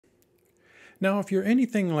Now, if you're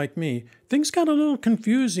anything like me, things got a little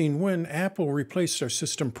confusing when Apple replaced our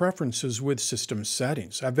system preferences with system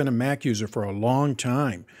settings. I've been a Mac user for a long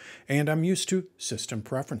time, and I'm used to system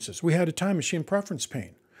preferences. We had a Time Machine preference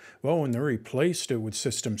pane. Well, when they replaced it with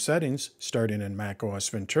system settings, starting in Mac OS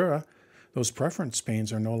Ventura, those preference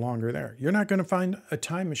panes are no longer there. You're not going to find a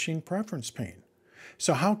Time Machine preference pane.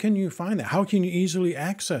 So how can you find that? How can you easily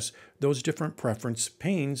access those different preference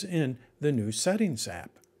panes in the new Settings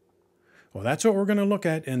app? Well, that's what we're going to look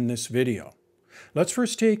at in this video. Let's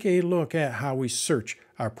first take a look at how we search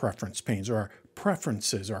our preference panes, or our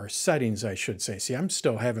preferences, or our settings, I should say. See, I'm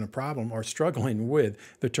still having a problem or struggling with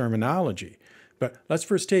the terminology. But let's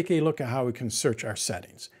first take a look at how we can search our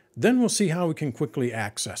settings. Then we'll see how we can quickly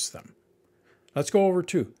access them. Let's go over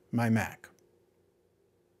to my Mac.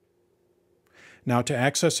 Now, to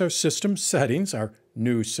access our system settings, our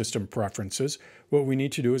new system preferences, what we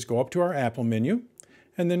need to do is go up to our Apple menu,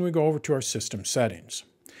 and then we go over to our system settings.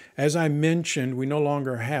 As I mentioned, we no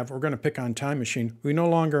longer have, we're going to pick on Time Machine, we no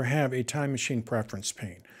longer have a Time Machine preference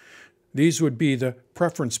pane. These would be the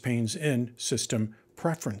preference panes in system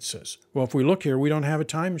preferences. Well, if we look here, we don't have a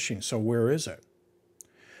Time Machine, so where is it?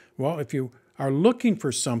 Well, if you are looking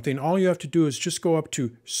for something, all you have to do is just go up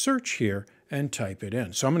to Search here and type it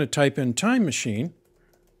in. So I'm going to type in Time Machine,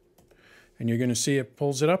 and you're going to see it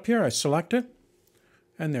pulls it up here. I select it,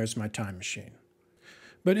 and there's my Time Machine.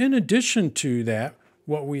 But in addition to that,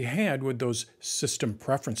 what we had with those system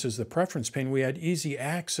preferences, the preference pane, we had easy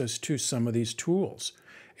access to some of these tools.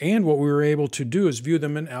 And what we were able to do is view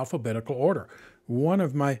them in alphabetical order. One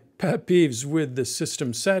of my pet peeves with the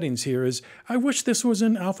system settings here is, I wish this was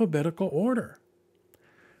in alphabetical order.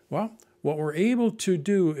 Well, what we're able to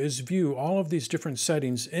do is view all of these different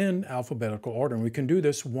settings in alphabetical order. And we can do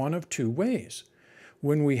this one of two ways.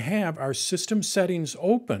 When we have our system settings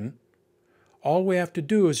open, all we have to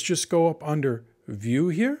do is just go up under View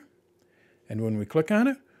here, and when we click on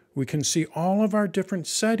it, we can see all of our different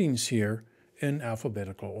settings here in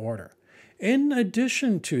alphabetical order. In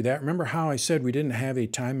addition to that, remember how I said we didn't have a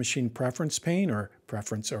Time Machine preference pane or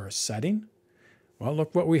preference or a setting? Well,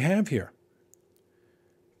 look what we have here.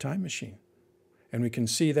 Time Machine. And we can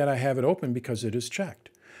see that I have it open because it is checked.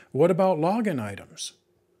 What about login items?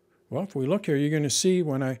 Well, if we look here, you're going to see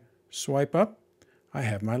when I swipe up, I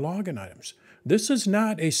have my login items. This is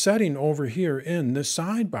not a setting over here in the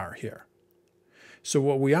sidebar here. So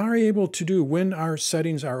what we are able to do when our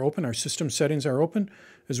settings are open, our system settings are open,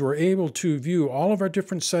 is we're able to view all of our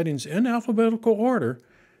different settings in alphabetical order.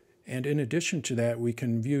 And in addition to that, we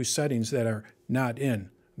can view settings that are not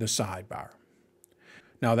in the sidebar.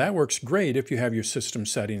 Now that works great if you have your system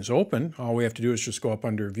settings open. All we have to do is just go up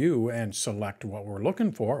under View and select what we're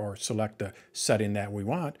looking for, or select the setting that we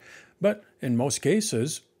want. But in most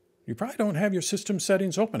cases, you probably don't have your system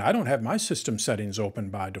settings open. I don't have my system settings open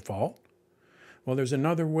by default. Well, there's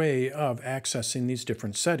another way of accessing these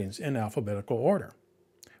different settings in alphabetical order.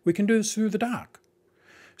 We can do this through the dock.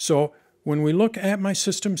 So when we look at my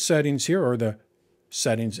system settings here, or the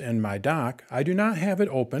settings in my dock, I do not have it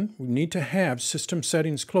open. We need to have system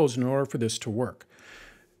settings closed in order for this to work.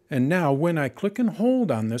 And now when I click and hold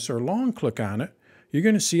on this, or long click on it, you're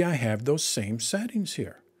going to see I have those same settings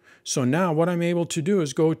here. So now what I'm able to do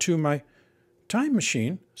is go to my Time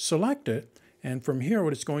Machine, select it, and from here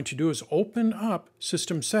what it's going to do is open up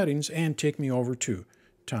system settings and take me over to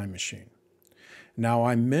Time Machine. Now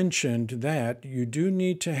I mentioned that you do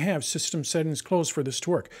need to have system settings closed for this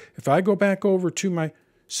to work. If I go back over to my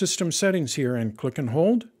system settings here and click and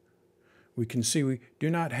hold, we can see we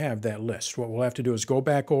do not have that list. What we'll have to do is go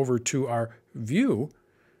back over to our View,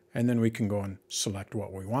 and then we can go and select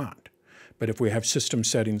what we want. But if we have system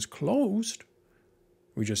settings closed,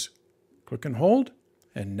 we just click and hold,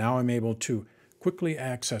 and now I'm able to quickly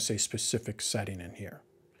access a specific setting in here,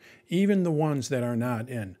 even the ones that are not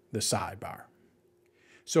in the sidebar.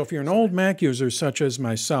 So if you're an old Mac user such as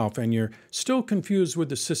myself and you're still confused with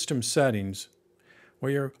the system settings,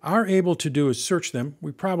 what you are able to do is search them.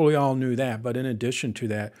 We probably all knew that, but in addition to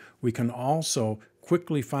that, we can also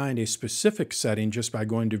quickly find a specific setting just by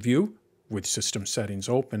going to View with system settings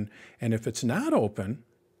open. And if it's not open,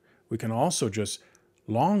 we can also just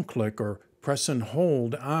long click or press and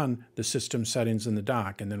hold on the system settings in the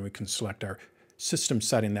dock, and then we can select our system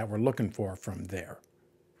setting that we're looking for from there.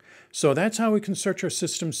 So that's how we can search our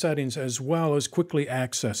system settings as well as quickly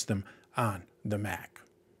access them on the Mac.